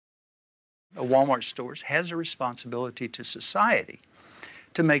A Walmart stores has a responsibility to society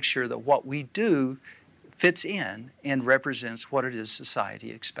to make sure that what we do fits in and represents what it is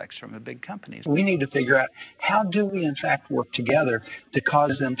society expects from a big company. We need to figure out, how do we in fact work together to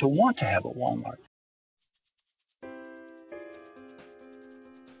cause them to want to have a Walmart?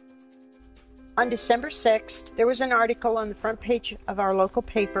 On December 6th, there was an article on the front page of our local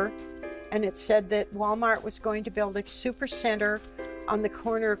paper, and it said that Walmart was going to build a super center on the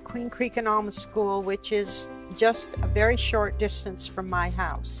corner of Queen Creek and Alma School, which is just a very short distance from my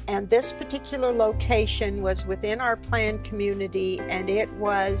house. And this particular location was within our planned community, and it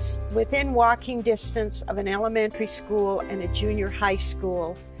was within walking distance of an elementary school and a junior high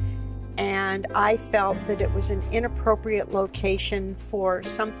school. And I felt that it was an inappropriate location for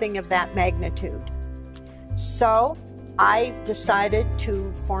something of that magnitude. So I decided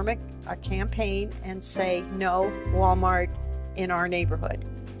to form a campaign and say no Walmart in our neighborhood.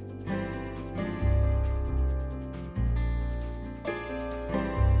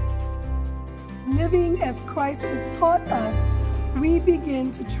 Living as Christ has taught us, we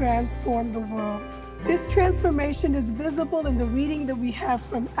begin to transform the world. This transformation is visible in the reading that we have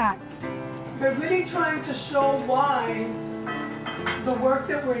from Acts. We're really trying to show why the work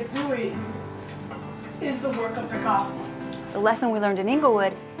that we're doing is the work of the gospel. The lesson we learned in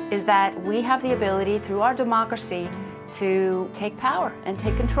Inglewood is that we have the ability, through our democracy, to take power and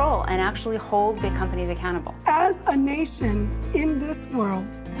take control and actually hold big companies accountable. As a nation in this world,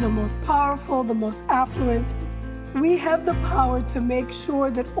 the most powerful, the most affluent, we have the power to make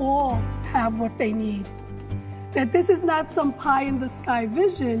sure that all have what they need. That this is not some pie-in-the-sky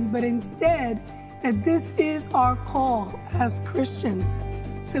vision, but instead that this is our call as Christians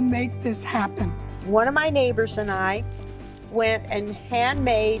to make this happen. One of my neighbors and I went and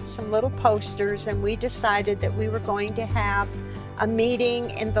handmade some little posters, and we decided that we were going to have a meeting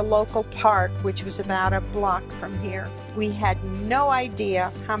in the local park, which was about a block from here. We had no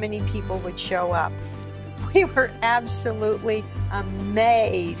idea how many people would show up. We were absolutely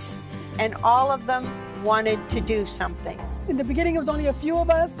amazed, and all of them wanted to do something. In the beginning, it was only a few of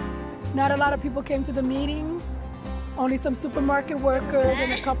us. Not a lot of people came to the meetings. Only some supermarket workers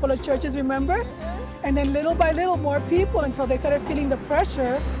and a couple of churches, remember? And then little by little, more people until they started feeling the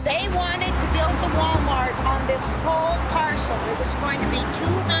pressure. They wanted to build the Walmart on this whole parcel. It was going to be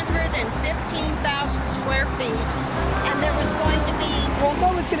 215,000 square feet, and there was going to be...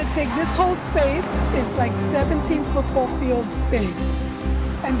 Walmart was going to take this whole space. It's like 17 football fields big.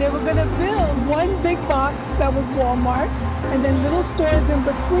 And they were going to build one big box that was Walmart, and then little stores in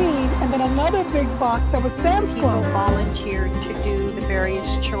between, and then another big box that was Sam's Club. People volunteered to do the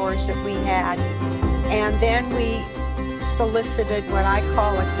various chores that we had. And then we solicited what I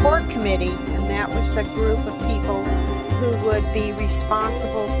call a core committee, and that was a group of people who would be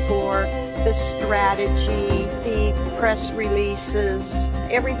responsible for the strategy, the press releases,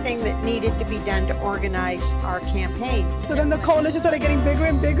 everything that needed to be done to organize our campaign. So then the coalition started getting bigger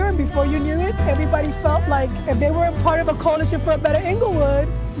and bigger, and before you knew it, everybody felt like if they weren't part of a coalition for a better Inglewood,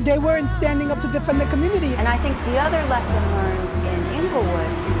 they weren't standing up to defend the community. And I think the other lesson learned in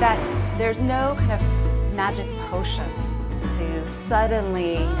Inglewood is that there's no kind of magic potion to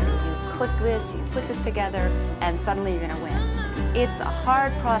suddenly, you click this, you put this together, and suddenly you're going to win. It's a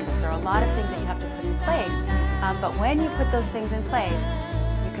hard process. There are a lot of things that you have to put in place, but when you put those things in place,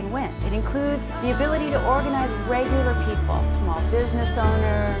 you can win. It includes the ability to organize regular people, small business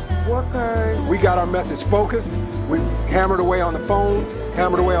owners, workers. We got our message focused. We hammered away on the phones,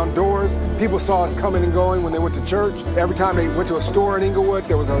 hammered away on doors. People saw us coming and going when they went to church. Every time they went to a store in Inglewood,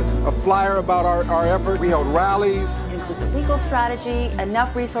 there was a flyer about our effort. We held rallies. It includes a legal strategy,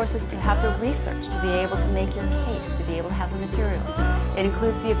 enough resources to have the research, to be able to make your case, to be able to have the materials. It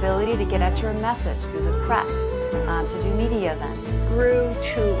includes the ability to get out your message through the press, to do media events. Grew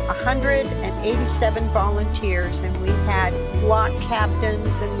to 187 volunteers, and we had block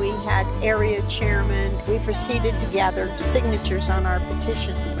captains and we had area chairmen. We proceeded to gather signatures on our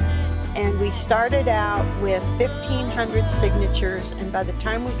petitions, and we started out with 1,500 signatures, and by the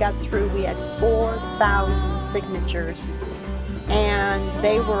time we got through we had 4,000 signatures, and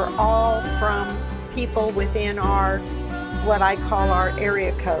they were all from people within our, what I call our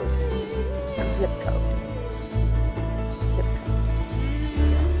area code, or zip code.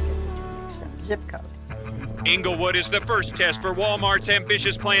 Zip code. Inglewood is the first test for Walmart's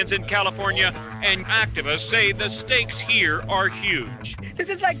ambitious plans in California, and activists say the stakes here are huge. This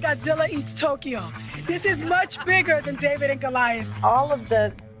is like Godzilla eats Tokyo. This is much bigger than David and Goliath. All of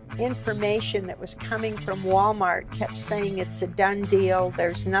the information that was coming from Walmart kept saying it's a done deal.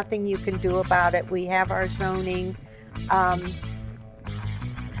 There's nothing you can do about it. We have our zoning.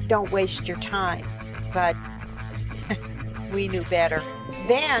 don't waste your time. But we knew better.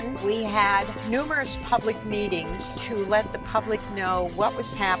 Then we had numerous public meetings to let the public know what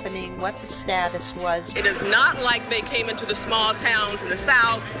was happening, what the status was. It is not like they came into the small towns in the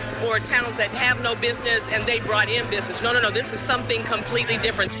South or towns that have no business and they brought in business. No, this is something completely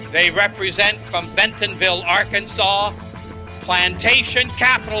different. They represent from Bentonville, Arkansas, plantation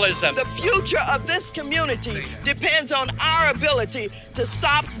capitalism. The future of this community depends on our ability to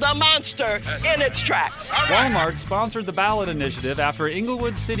stop the monster in its tracks. Walmart sponsored the ballot initiative after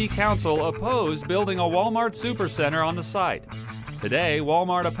Inglewood City Council opposed building a Walmart Supercenter on the site. Today,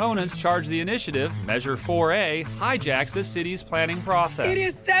 Walmart opponents charge the initiative, Measure 4A, hijacks the city's planning process. It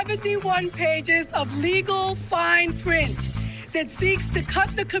is 71 pages of legal fine print that seeks to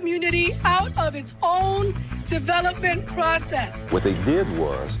cut the community out of its own development process. What they did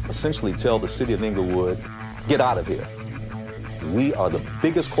was essentially tell the city of Inglewood, get out of here. We are the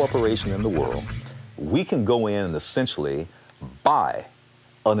biggest corporation in the world. We can go in and essentially buy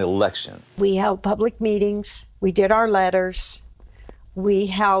an election. We held public meetings, we did our letters, we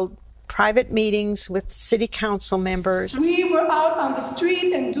held private meetings with city council members. We were out on the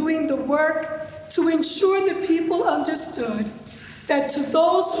street and doing the work to ensure the people understood that to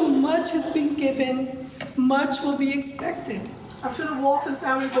those whom much has been given, much will be expected. I'm sure the Walton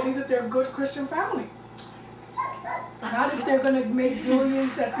family believes that they're a good Christian family. Not if they're going to make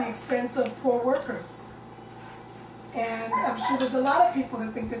billions at the expense of poor workers. And I'm sure there's a lot of people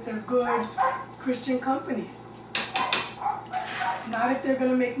that think that they're good Christian companies. Not if they're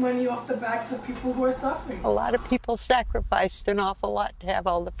going to make money off the backs of people who are suffering. A lot of people sacrificed an awful lot to have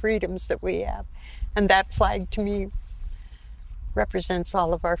all the freedoms that we have. And that flag, to me, represents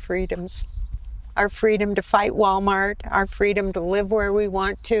all of our freedoms. Our freedom to fight Walmart, our freedom to live where we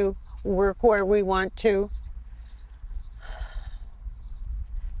want to, work where we want to,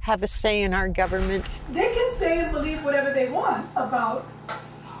 have a say in our government. They can say and believe whatever they want about,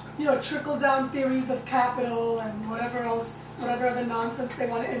 trickle-down theories of capital and whatever else, whatever other nonsense they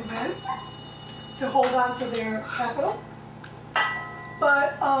want to invent to hold on to their capital.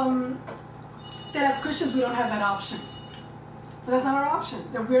 But then as Christians, we don't have that option. But that's not our option,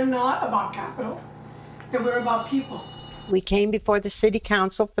 that we're not about capital, that we're about people. We came before the city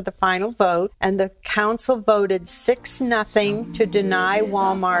council for the final vote, and the council voted 6-0 to deny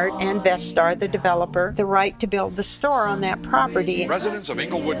Walmart and Vestar, the developer, the right to build the store on that property. Residents of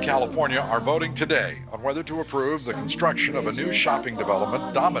Inglewood, California are voting today on whether to approve the construction of a new shopping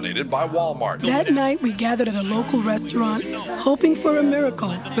development dominated by Walmart. That night, we gathered at a local restaurant, hoping for a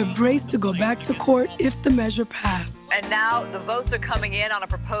miracle, but braced to go back to court if the measure passed. And now the votes are coming in on a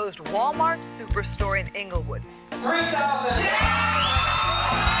proposed Walmart superstore in Inglewood. 3,000.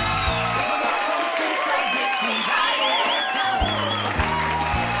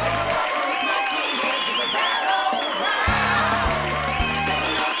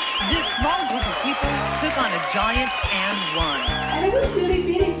 This small group of people took on a giant and won. And it was really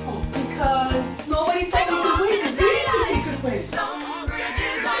meaningful because nobody thought we could win because we didn't think we could win. Some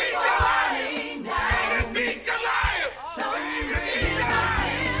bridges are falling down. Some bridges are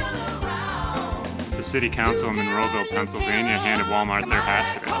still around. The city council in Monroeville, Pennsylvania handed Walmart their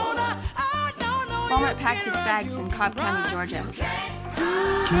hat today. Walmart packed its bags in Cobb County, Georgia.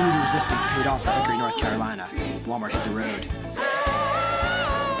 Community resistance paid off for Hickory, North Carolina. Walmart hit the road.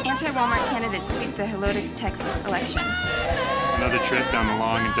 Anti-Walmart candidates sweep the Helotes, Texas election. Another trip down the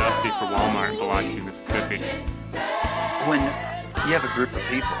long and dusty for Walmart in Biloxi, Mississippi. When you have a group of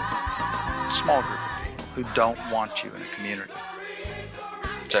people, a small group of people, who don't want you in a community,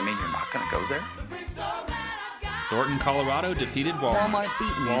 does that mean you're not going to go there? Thornton, Colorado defeated Walmart.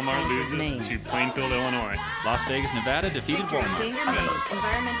 Walmart loses to Plainfield, Illinois. Las Vegas, Nevada defeated Walmart.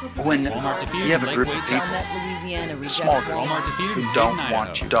 When Walmart defeated you have a group of people, small group, Walmart defeated who don't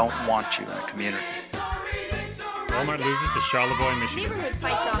want you in a community. Walmart loses to Charlevoix, Michigan. Neighborhood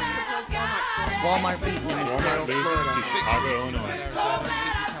fights off proposed Walmart. Walmart beaten in Walmart loses to Chicago, Illinois.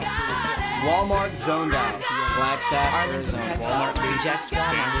 Walmart zoned out. Flagstaff, Arlington, Arizona. Texas. Walmart rejects loses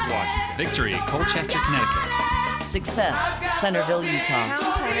to Stanwood, Washington. Victory, Colchester, Connecticut. Success, Centerville, Utah.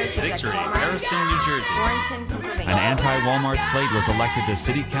 Victory, Harrison, New Jersey. Warrenton, Pennsylvania. An anti-Walmart slate was elected to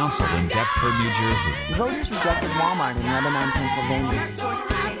city council in Deptford, New Jersey. Voters rejected Walmart in Lebanon, Pennsylvania. Forced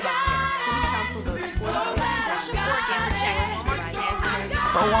to pay healthcare. City council votes 46. Oregon rejects Walmart's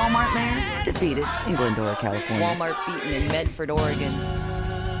ban. For Walmart mayor, defeated in Glendora, California. Walmart beaten in Medford, Oregon.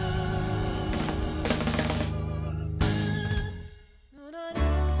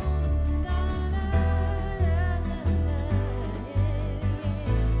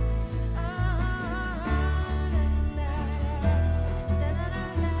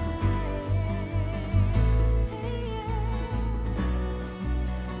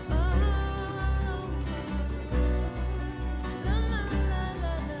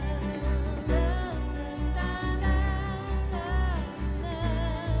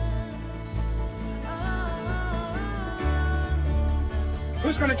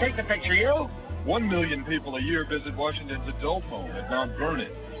 going to take the picture, you? 1 million people a year visit Washington's adult home at Mount Vernon.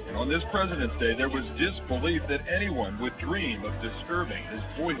 And on this President's Day, there was disbelief that anyone would dream of disturbing his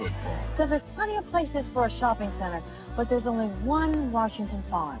boyhood farm. Because there's plenty of places for a shopping center, but there's only one Washington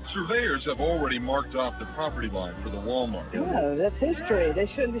farm. Surveyors have already marked off the property line for the Walmart. No, that's history. They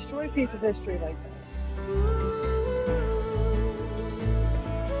shouldn't destroy a piece of history like that.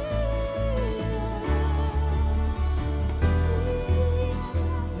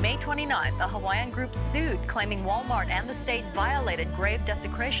 May 29th, a Hawaiian group sued, claiming Walmart and the state violated grave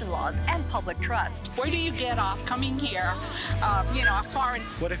desecration laws and public trust. Where do you get off coming here, a foreign...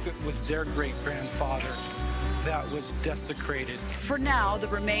 What if it was their great-grandfather that was desecrated? For now, the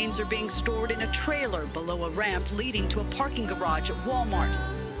remains are being stored in a trailer below a ramp leading to a parking garage at Walmart.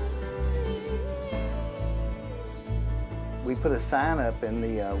 We put a sign up in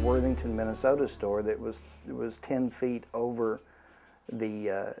the Worthington, Minnesota store that was 10 feet over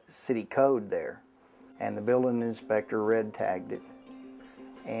the city code there, and the building inspector red tagged it.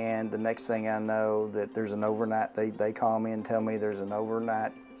 And the next thing I know, that there's an overnight, they call me and tell me there's an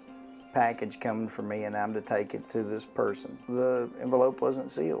overnight package coming for me and I'm to take it to this person. The envelope wasn't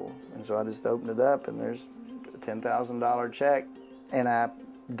sealed, and so I just opened it up and there's a $10,000 check, and I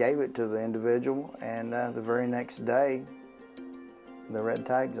gave it to the individual, and the very next day the red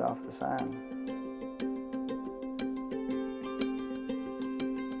tag's off the sign.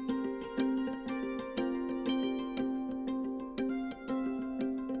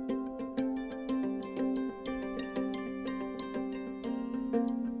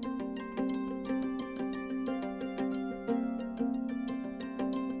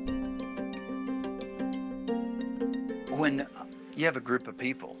 When you have a group of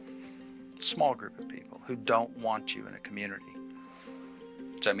people, small group of people, who don't want you in a community,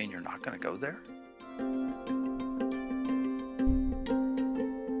 does that mean you're not going to go there?